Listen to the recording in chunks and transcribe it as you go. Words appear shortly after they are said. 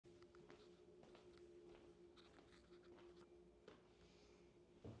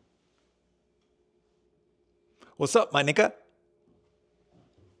What's up, my nigga?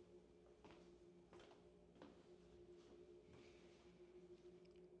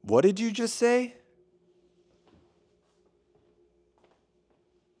 What did you just say?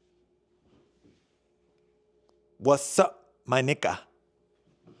 What's up, my nigga?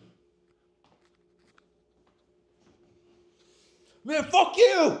 Man, fuck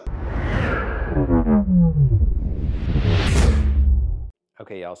you!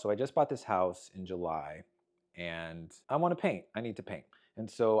 Okay, y'all, so I just bought this house in July and I want to paint. I need to paint.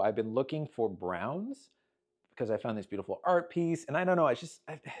 And so I've been looking for browns because I found this beautiful art piece. And I don't know, I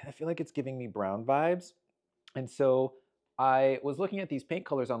feel like it's giving me brown vibes. And so I was looking at these paint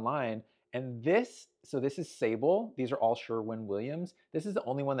colors online, and this is Sable. These are all Sherwin-Williams. This is the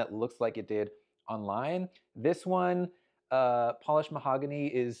only one that looks like it did online. This one, polished mahogany,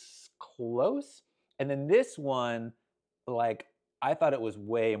 is close. And then this one, like, I thought it was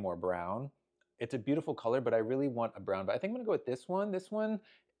way more brown. It's a beautiful color, but I really want a brown. But I think I'm gonna go with this one. This one,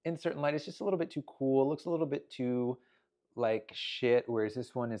 in certain light, it's just a little bit too cool. It looks a little bit too like shit, whereas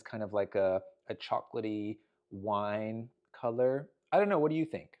this one is kind of like a chocolatey wine color. I don't know. What do you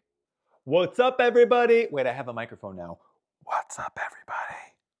think? What's up, everybody? Wait, I have a microphone now. What's up, everybody?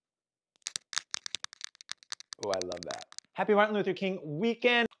 Oh, I love that. Happy Martin Luther King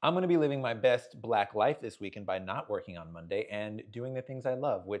weekend. I'm gonna be living my best Black life this weekend by not working on Monday and doing the things I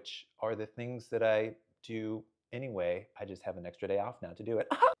love, which are the things that I do anyway. I just have an extra day off now to do it.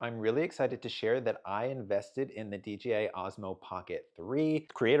 I'm really excited to share that I invested in the DJI Osmo Pocket 3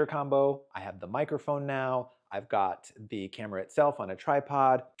 creator combo. I have the microphone now. I've got the camera itself on a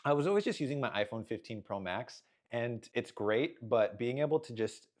tripod. I was always just using my iPhone 15 Pro Max, and it's great, but being able to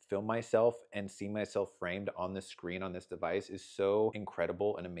just film myself and see myself framed on the screen on this device is so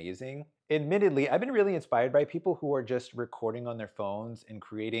incredible and amazing. Admittedly, I've been really inspired by people who are just recording on their phones and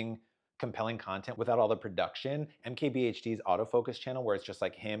creating compelling content without all the production. MKBHD's autofocus channel, where it's just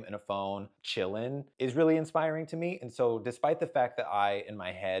like him and a phone chilling, is really inspiring to me. And so despite the fact that I, in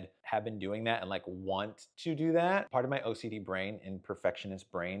my head, have been doing that and like want to do that, part of my OCD brain and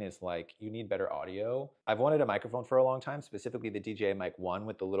perfectionist brain is like, you need better audio. I've wanted a microphone for a long time, specifically the DJI Mic 1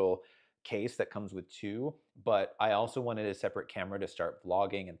 with the little case that comes with 2, but I also wanted a separate camera to start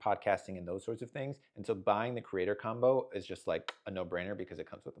vlogging and podcasting and those sorts of things. And so buying the creator combo is just like a no-brainer because it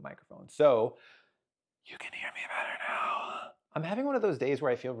comes with the microphone. So you can hear me better now. I'm having one of those days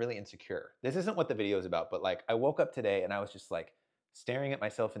where I feel really insecure. This isn't what the video is about, but like I woke up today and I was just like staring at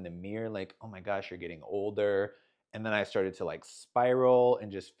myself in the mirror like, oh my gosh, you're getting older. And then I started to like spiral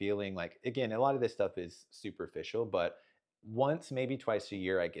and just feeling like, again, a lot of this stuff is superficial, but once, maybe twice a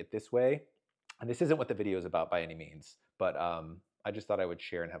year, I get this way. And this isn't what the video is about by any means, but I just thought I would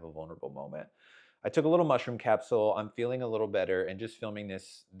share and have a vulnerable moment. I took a little mushroom capsule. I'm feeling a little better, and just filming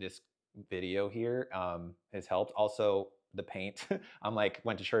this video here has helped. Also, the paint. I'm like,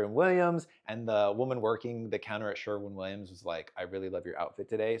 went to Sherwin-Williams, and the woman working the counter at Sherwin-Williams was like, I really love your outfit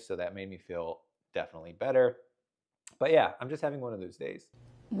today. So that made me feel definitely better. But yeah, I'm just having one of those days.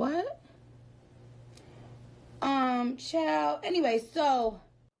 What? Child. Anyway, so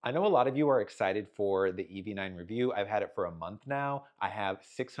I know a lot of you are excited for the EV9 review. I've had it for a month now. I have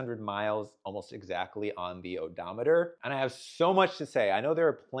 600 miles almost exactly on the odometer, and I have so much to say. I know there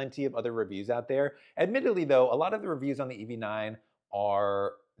are plenty of other reviews out there. Admittedly though, a lot of the reviews on the EV9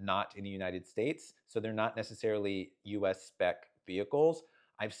 are not in the United States, so they're not necessarily US spec vehicles.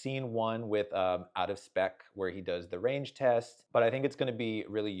 I've seen one with out of spec where he does the range test, but I think it's gonna be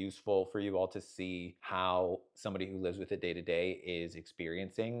really useful for you all to see how somebody who lives with it day to day is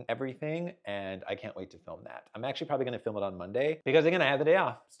experiencing everything, and I can't wait to film that. I'm actually probably gonna film it on Monday because again, I have the day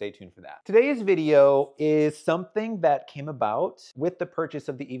off. Stay tuned for that. Today's video is something that came about with the purchase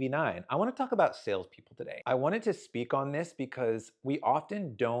of the EV9. I wanna talk about salespeople today. I wanted to speak on this because we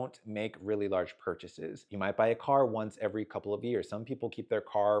often don't make really large purchases. You might buy a car once every couple of years. Some people keep their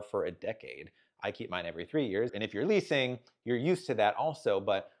car for a decade. I keep mine every 3 years. And if you're leasing, you're used to that also,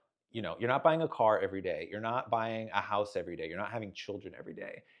 but you know, you're not buying a car every day. You're not buying a house every day. You're not having children every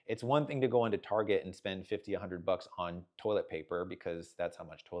day. It's one thing to go into Target and spend 50, 100 bucks on toilet paper because that's how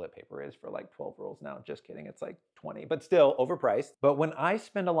much toilet paper is for like 12 rolls now. Just kidding, it's like 20, but still overpriced. But when I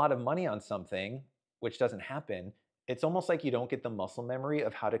spend a lot of money on something, which doesn't happen, it's almost like you don't get the muscle memory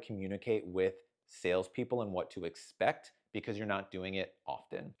of how to communicate with salespeople and what to expect because you're not doing it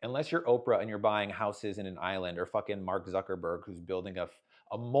often. Unless you're Oprah and you're buying houses in an island, or fucking Mark Zuckerberg who's building a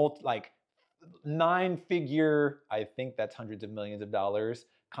like 9-figure, I think that's hundreds of millions of dollars,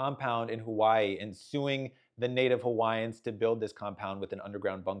 compound in Hawaii and suing the native Hawaiians to build this compound with an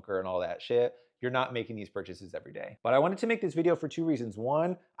underground bunker and all that shit. You're not making these purchases every day. But I wanted to make this video for two reasons.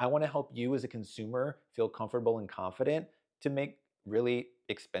 One, I want to help you as a consumer feel comfortable and confident to make really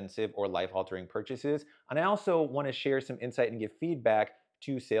expensive or life-altering purchases. And I also want to share some insight and give feedback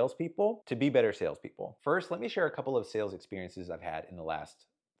to salespeople to be better salespeople. First, let me share a couple of sales experiences I've had in the last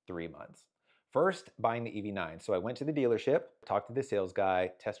 3 months. First, buying the EV9. So I went to the dealership, talked to the sales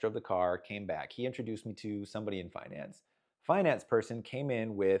guy, test drove the car, came back. He introduced me to somebody in finance. Finance person came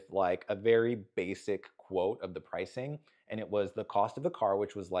in with like a very basic quote of the pricing, and it was the cost of the car,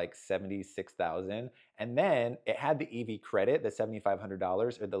 which was like $76,000, and then it had the EV credit, the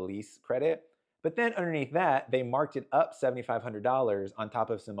 $7,500 or the lease credit. But then underneath that, they marked it up $7,500 on top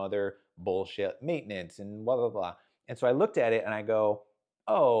of some other bullshit maintenance and blah blah blah. And so I looked at it and I go,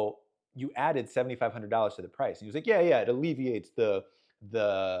 "Oh, you added $7,500 to the price." And he was like, "Yeah, it alleviates the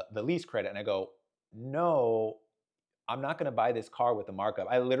lease credit." And I go, "No, I'm not gonna buy this car with a markup."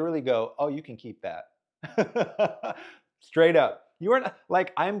 I literally go, "Oh, you can keep that." Straight up. You are not,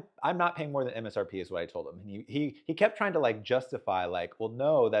 like, I'm not paying more than MSRP is what I told him. And he kept trying to like justify like, "Well,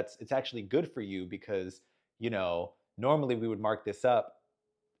 no, it's actually good for you because, normally we would mark this up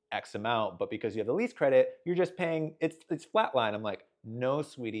X amount, but because you have the lease credit, you're just paying, it's flatline." I'm like, "No,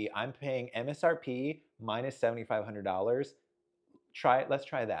 sweetie, I'm paying MSRP minus $7,500. Let's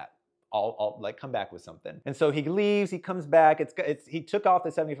try that. I'll like come back with something." And so he leaves, he comes back. He took off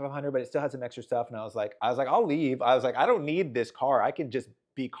the 7,500, but it still has some extra stuff. And I was like, "I'll leave." I was like, "I don't need this car. I can just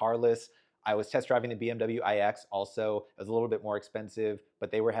be carless." I was test driving the BMW iX also. It was a little bit more expensive,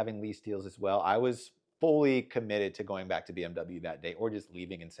 but they were having lease deals as well. I was fully committed to going back to BMW that day or just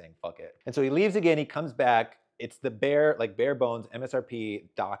leaving and saying, "Fuck it." And so he leaves again, he comes back. It's the bare bones MSRP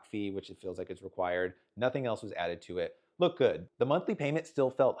doc fee, which it feels like it's required. Nothing else was added to it. Looked good. The monthly payment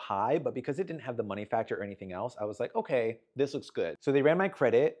still felt high, but because it didn't have the money factor or anything else, I was like, "Okay, this looks good." So they ran my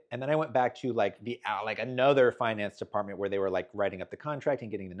credit, and then I went back to like another finance department where they were like writing up the contract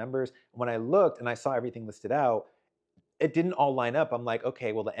and getting the numbers. When I looked and I saw everything listed out, it didn't all line up. I'm like,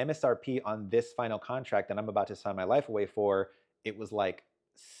 "Okay, well, the MSRP on this final contract that I'm about to sign my life away for, it was like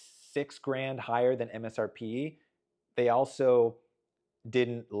 $6,000 higher than MSRP." They also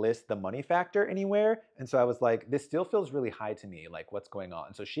didn't list the money factor anywhere. And so I was like, "This still feels really high to me. Like, what's going on?"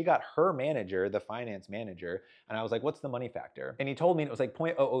 And so she got her manager, the finance manager, and I was like, "What's the money factor?" And he told me it was like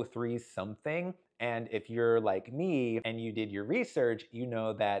 0.003 something. And if you're like me and you did your research, you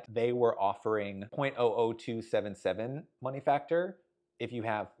know that they were offering 0.00277 money factor if you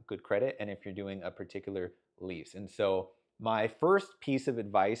have good credit and if you're doing a particular lease. And so my first piece of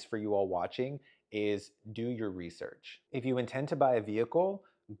advice for you all watching is do your research. If you intend to buy a vehicle,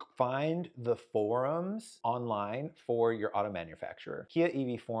 find the forums online for your auto manufacturer. Kia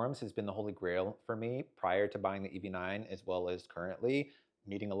EV forums has been the holy grail for me prior to buying the EV9 as well as currently.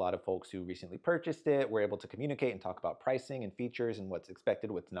 Meeting a lot of folks who recently purchased it, we're able to communicate and talk about pricing and features and what's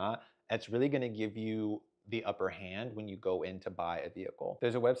expected, what's not. That's really gonna give you the upper hand when you go in to buy a vehicle.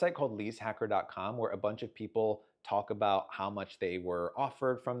 There's a website called leasehacker.com where a bunch of people talk about how much they were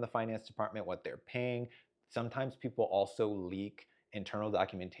offered from the finance department, what they're paying. Sometimes people also leak internal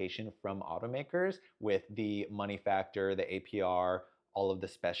documentation from automakers with the money factor, the APR, all of the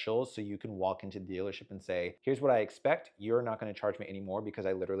specials. So you can walk into the dealership and say, "Here's what I expect. You're not going to charge me anymore because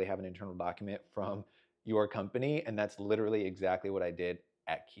I literally have an internal document from your company." And that's literally exactly what I did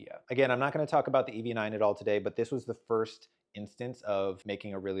at Kia. Again, I'm not going to talk about the EV9 at all today, but this was the first instance of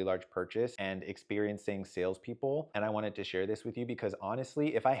making a really large purchase and experiencing salespeople. And I wanted to share this with you because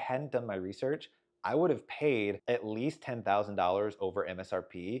honestly, if I hadn't done my research, I would have paid at least $10,000 over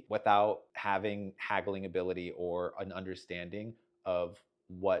MSRP without having haggling ability or an understanding of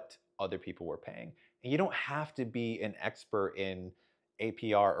what other people were paying. And you don't have to be an expert in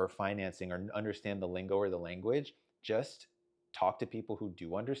APR or financing or understand the lingo or the language. Just talk to people who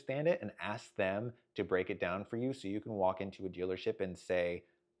do understand it and ask them to break it down for you so you can walk into a dealership and say,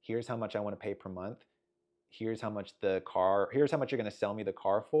 "Here's how much I want to pay per month. Here's how much you're going to sell me the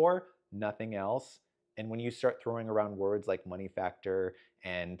car for, nothing else." And when you start throwing around words like money factor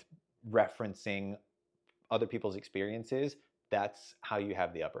and referencing other people's experiences, that's how you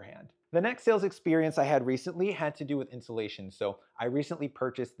have the upper hand. The next sales experience I had recently had to do with insulation. So I recently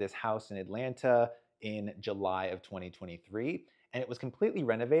purchased this house in Atlanta in July of 2023, and it was completely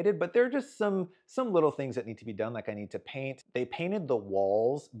renovated, but there are just some little things that need to be done, like I need to paint. They painted the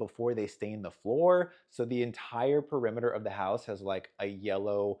walls before they stained the floor, so the entire perimeter of the house has like a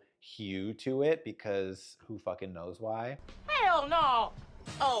yellow hue to it because who fucking knows why. Hell no!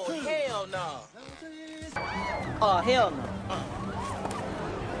 Oh, hell no! Oh, hell no!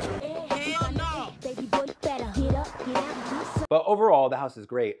 Hell no! But overall, the house is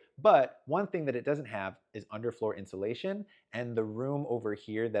great. But one thing that it doesn't have is underfloor insulation, and the room over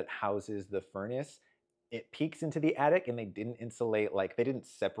here that houses the furnace, it peeks into the attic, and they didn't insulate, like they didn't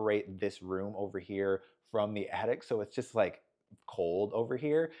separate this room over here from the attic, so it's just like cold over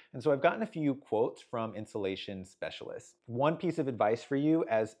here. And so I've gotten a few quotes from insulation specialists. One piece of advice for you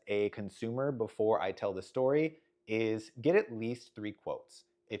as a consumer before I tell the story is get at least 3 quotes.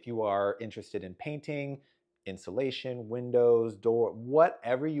 If you are interested in painting, insulation, windows, door,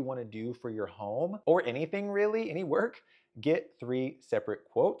 whatever you want to do for your home or anything really, any work, get 3 separate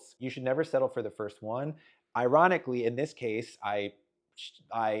quotes. You should never settle for the first one. Ironically, in this case,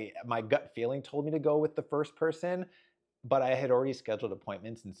 my gut feeling told me to go with the first person, but I had already scheduled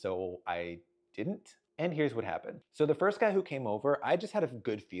appointments, and so I didn't. And here's what happened. So the first guy who came over, I just had a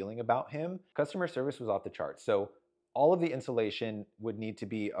good feeling about him. Customer service was off the charts. So all of the insulation would need to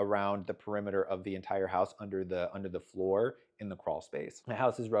be around the perimeter of the entire house under the floor in the crawl space. The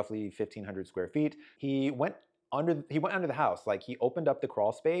house is roughly 1,500 square feet. He went under the house. Like, he opened up the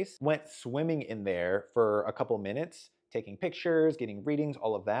crawl space, went swimming in there for a couple minutes, taking pictures, getting readings,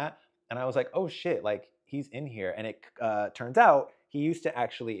 all of that. And I was like, oh shit, like he's in here. And it turns out he used to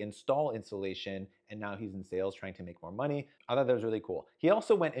actually install insulation, and now he's in sales trying to make more money. I thought that was really cool. He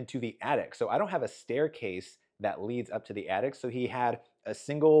also went into the attic. So I don't have a staircase that leads up to the attic. So he had a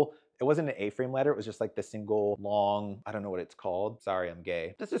single, it wasn't an A-frame ladder, it was just like the single long, I don't know what it's called. Sorry, I'm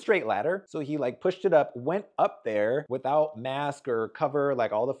gay. Just a straight ladder. So he like pushed it up, went up there without mask or cover,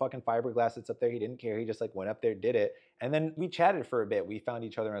 like all the fucking fiberglass that's up there. He didn't care. He just like went up there, did it. And then we chatted for a bit. We found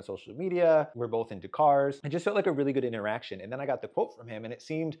each other on social media. We're both into cars. It just felt like a really good interaction. And then I got the quote from him, and it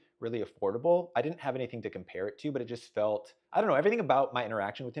seemed really affordable. I didn't have anything to compare it to, but it just felt, I don't know, everything about my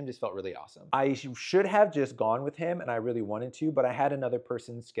interaction with him just felt really awesome. I should have just gone with him, and I really wanted to, but I had another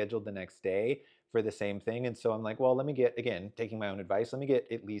person scheduled the next day for the same thing. And so I'm like, well, let me get, again, taking my own advice, let me get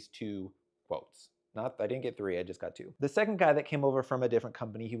at least 2 quotes. I didn't get 3, I just got 2. The second guy that came over from a different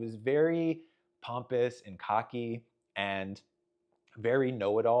company, he was very pompous and cocky and very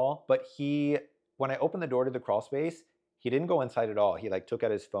know-it-all, but when I opened the door to the crawl space, he didn't go inside at all. He like took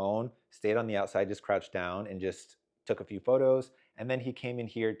out his phone, stayed on the outside, just crouched down and just took a few photos. And then he came in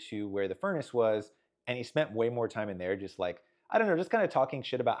here to where the furnace was, and he spent way more time in there, just like, I don't know, just kind of talking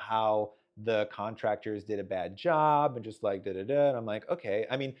shit about how the contractors did a bad job and just like da-da-da. And I'm like, okay.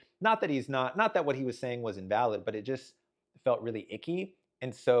 I mean, not that what he was saying was invalid, but it just felt really icky.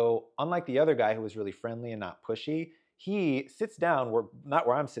 And so unlike the other guy who was really friendly and not pushy, he sits down, not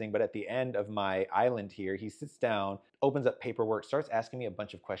where I'm sitting, but at the end of my island here. He sits down, opens up paperwork, starts asking me a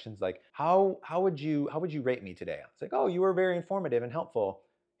bunch of questions like, how would you rate me today? I was like, oh, you were very informative and helpful.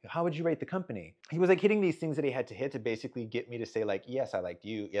 How would you rate the company? He was like hitting these things that he had to hit to basically get me to say like, yes, I liked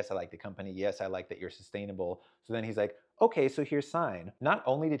you. Yes, I like the company. Yes, I like that you're sustainable. So then he's like, okay, so here's sign. Not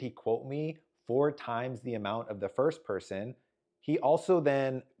only did he quote me 4 times the amount of the first person, he also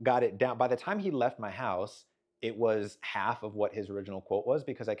then got it down. By the time he left my house, it was half of what his original quote was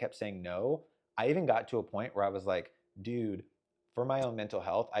because I kept saying no. I even got to a point where I was like, dude, for my own mental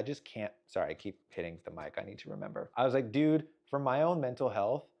health, I just can't, sorry, I keep hitting the mic, I need to remember. I was like, dude, for my own mental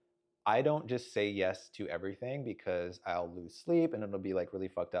health, I don't just say yes to everything because I'll lose sleep and it'll be like really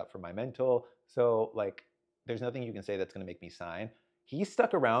fucked up for my mental. So like, there's nothing you can say that's gonna make me sign. He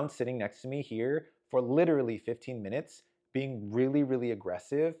stuck around sitting next to me here for literally 15 minutes, being really, really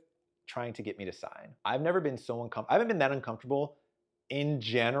aggressive, trying to get me to sign. I've never been so uncomfortable. I haven't been that uncomfortable in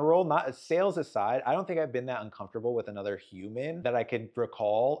general, not sales aside. I don't think I've been that uncomfortable with another human that I could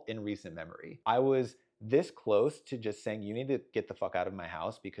recall in recent memory. I was this close to just saying, you need to get the fuck out of my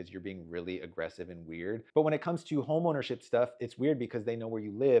house because you're being really aggressive and weird. But when it comes to home ownership stuff, it's weird because they know where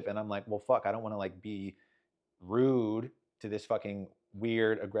you live. And I'm like, well, fuck, I don't want to like be rude to this fucking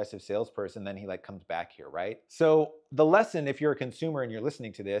weird aggressive salesperson. Then he like comes back here, right? So the lesson, if you're a consumer and you're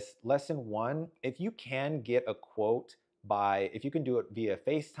listening to this, lesson 1, if you can get a quote if you can do it via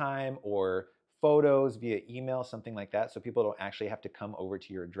FaceTime or photos via email, something like that, so people don't actually have to come over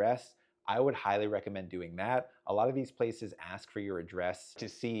to your address, I would highly recommend doing that. A lot of these places ask for your address to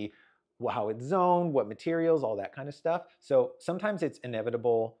see how it's zoned, what materials, all that kind of stuff. So sometimes it's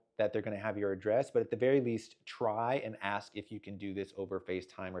inevitable that they're going to have your address, but at the very least, try and ask if you can do this over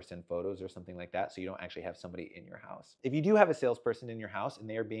FaceTime or send photos or something like that so you don't actually have somebody in your house. If you do have a salesperson in your house and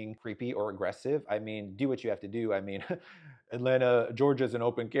they are being creepy or aggressive, I mean, do what you have to do. I mean, Atlanta, Georgia's an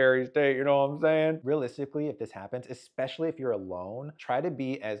open carry state, you know what I'm saying? Realistically, if this happens, especially if you're alone, try to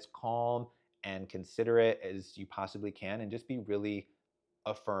be as calm and considerate as you possibly can and just be really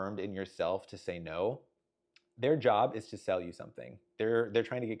affirmed in yourself to say no. their job is to sell you something. They're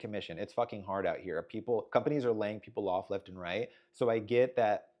trying to get commission. It's fucking hard out here. Companies are laying people off left and right. So I get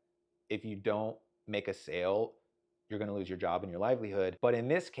that if you don't make a sale, you're gonna lose your job and your livelihood. But in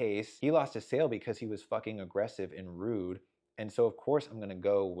this case, he lost a sale because he was fucking aggressive and rude. And so of course I'm gonna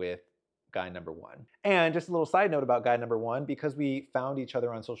go with guy number one. And just a little side note about guy number one, because we found each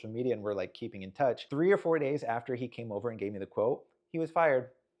other on social media and we're like keeping in touch, 3 or 4 days after he came over and gave me the quote, he was fired.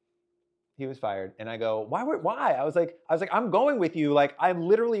 He was fired. And I go, why? I was like, I'm going with you. Like, I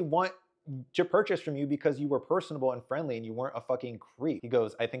literally want to purchase from you because you were personable and friendly and you weren't a fucking creep. He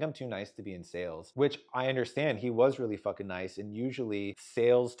goes, I think I'm too nice to be in sales, which I understand. He was really fucking nice. And usually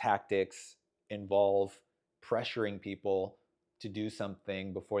sales tactics involve pressuring people to do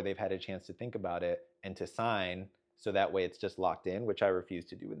something before they've had a chance to think about it and to sign. So that way it's just locked in, which I refuse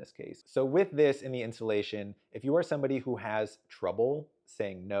to do in this case. So with this in the installation, if you are somebody who has trouble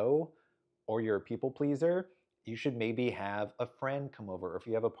saying no, or you're a people pleaser, you should maybe have a friend come over. Or if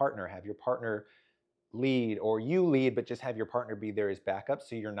you have a partner, have your partner lead, or you lead, but just have your partner be there as backup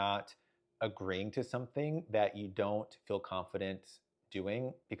so you're not agreeing to something that you don't feel confident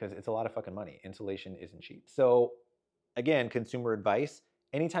doing, because it's a lot of fucking money. Installation isn't cheap. So again, consumer advice,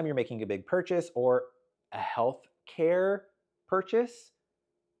 anytime you're making a big purchase or a health care purchase,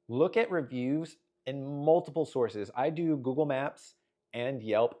 look at reviews in multiple sources. I do Google Maps and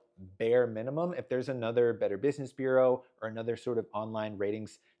Yelp bare minimum. If there's another Better Business Bureau or another sort of online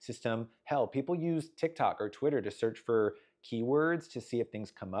ratings system, hell, people use TikTok or Twitter to search for keywords to see if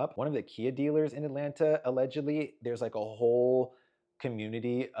things come up. One of the Kia dealers in Atlanta, allegedly, there's like a whole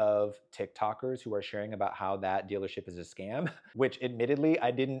community of TikTokers who are sharing about how that dealership is a scam, which admittedly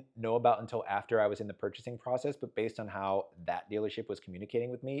I didn't know about until after I was in the purchasing process, but based on how that dealership was communicating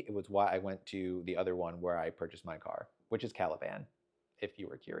with me, it was why I went to the other one where I purchased my car, which is Caliban, if you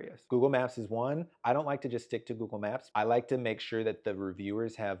were curious. Google Maps is one. I don't like to just stick to Google Maps. I like to make sure that the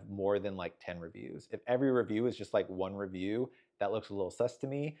reviewers have more than like 10 reviews. If every review is just like one review, that looks a little sus to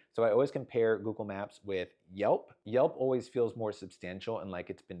me. So I always compare Google Maps with Yelp. Yelp always feels more substantial and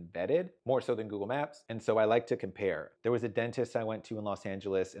like it's been vetted, more so than Google Maps. And so I like to compare. There was a dentist I went to in Los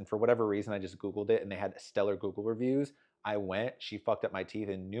Angeles, and for whatever reason, I just Googled it and they had stellar Google reviews. I went, she fucked up my teeth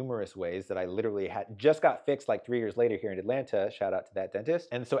in numerous ways that I literally had just got fixed like 3 years later here in Atlanta. Shout out to that dentist.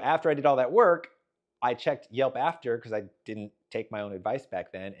 And so after I did all that work, I checked Yelp after because I didn't take my own advice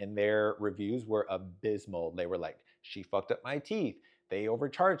back then, and their reviews were abysmal. They were like, she fucked up my teeth. They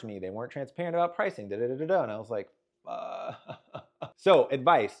overcharged me. They weren't transparent about pricing, da da da da da. And I was like, So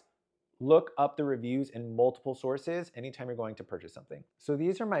advice, look up the reviews in multiple sources anytime you're going to purchase something. So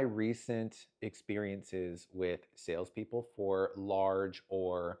these are my recent experiences with salespeople for large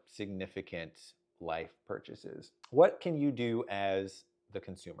or significant life purchases. What can you do as the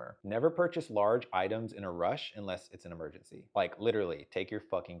consumer? Never purchase large items in a rush unless it's an emergency. Like literally, take your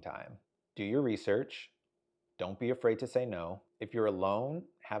fucking time. Do your research. Don't be afraid to say no. If you're alone,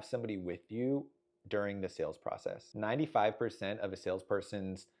 have somebody with you during the sales process. 95% of a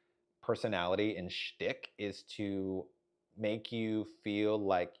salesperson's personality and shtick is to make you feel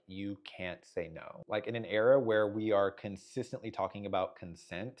like you can't say no. Like in an era where we are consistently talking about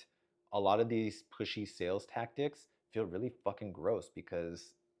consent, a lot of these pushy sales tactics feel really fucking gross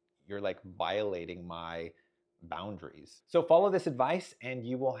because you're like violating my boundaries. So follow this advice and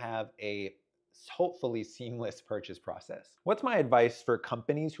you will have a hopefully seamless purchase process. What's my advice for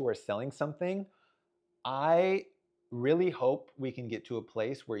companies who are selling something? I really hope we can get to a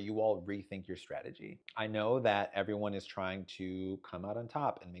place where you all rethink your strategy. I know that everyone is trying to come out on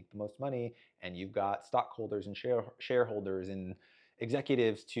top and make the most money, and you've got stockholders and shareholders and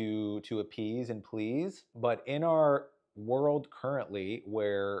executives to appease and please. But in our world currently,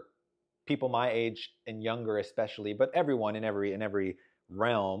 where people my age and younger especially, but everyone in every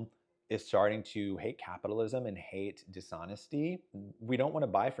realm is starting to hate capitalism and hate dishonesty, we don't want to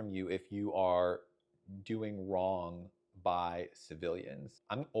buy from you if you are doing wrong by civilians.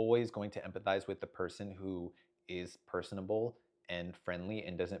 I'm always going to empathize with the person who is personable and friendly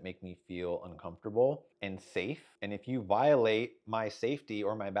and doesn't make me feel uncomfortable and safe. And if you violate my safety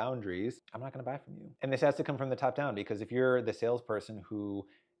or my boundaries, I'm not going to buy from you. And this has to come from the top down, because if you're the salesperson who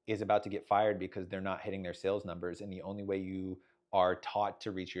is about to get fired because they're not hitting their sales numbers, and the only way you are taught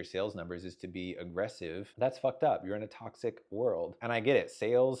to reach your sales numbers is to be aggressive, that's fucked up. You're in a toxic world. And I get it.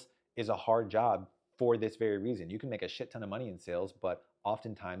 Sales is a hard job for this very reason. You can make a shit ton of money in sales, but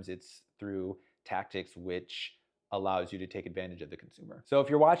oftentimes it's through tactics which allows you to take advantage of the consumer. So if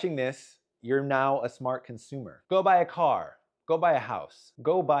you're watching this, you're now a smart consumer. Go buy a car. Go buy a house.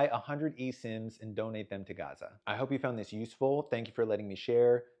 Go buy 100 eSIMs and donate them to Gaza. I hope you found this useful. Thank you for letting me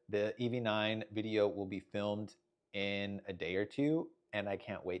share. The EV9 video will be filmed in a day or two, and I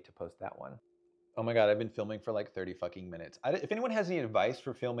can't wait to post that one. Oh my God, I've been filming for like 30 fucking minutes. If anyone has any advice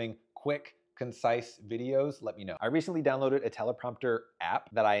for filming quick, concise videos, let me know. I recently downloaded a teleprompter app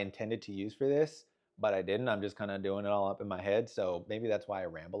that I intended to use for this, but I didn't. I'm just kind of doing it all up in my head. So maybe that's why I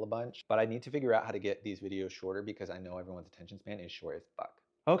ramble a bunch. But I need to figure out how to get these videos shorter because I know everyone's attention span is short as fuck.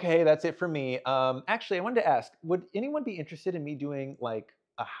 Okay, that's it for me. Actually, I wanted to ask, would anyone be interested in me doing like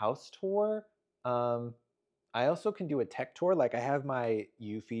a house tour? I also can do a tech tour. Like I have my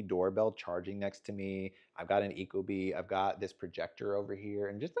Eufy doorbell charging next to me. I've got an Ecobee. I've got this projector over here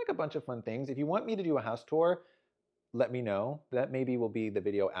and just like a bunch of fun things. If you want me to do a house tour, let me know. That maybe will be the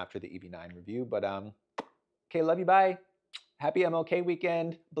video after the EV9 review. But okay, love you, bye. Happy MLK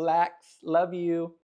weekend. Blacks, love you.